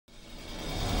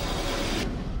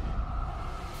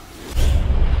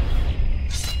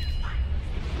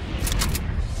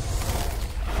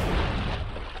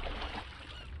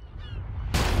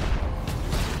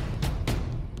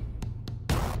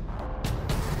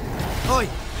Oi,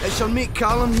 it's your mate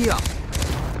Callum here.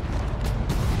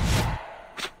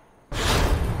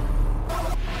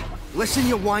 Listen,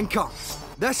 you wanker.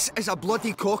 This is a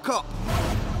bloody cock-up.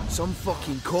 Some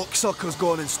fucking cocksucker's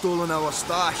gone and stolen our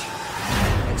stash.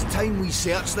 It's time we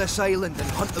search this island and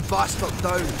hunt the bastard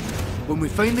down. When we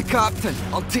find the captain,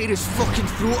 I'll tear his fucking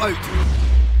throat out.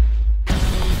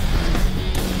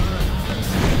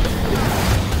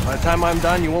 By the time I'm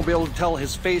done, you won't be able to tell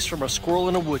his face from a squirrel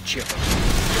in a wood chipper.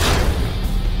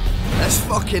 This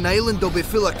fucking island will be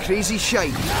full of crazy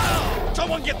shite.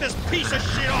 Someone get this piece of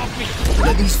shit off me! Look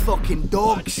at these fucking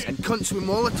dogs and cunts with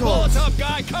Molotovs. Molotov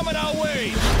guy coming our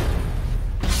way!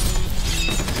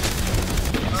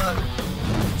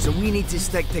 So we need to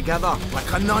stick together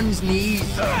like a nun's knees.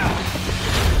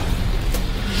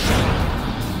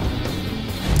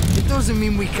 It doesn't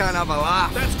mean we can't have a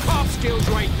laugh. That's cop skills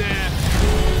right there!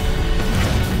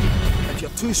 If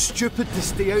you're too stupid to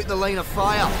stay out the line of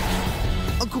fire,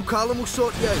 Uncle Callum will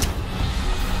sort you out.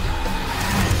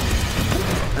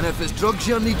 And if it's drugs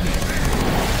you're needing,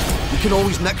 you can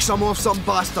always nick some off some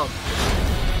bastard.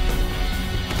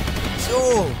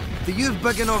 So, do you have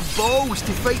big enough balls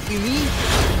to fight with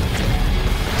me?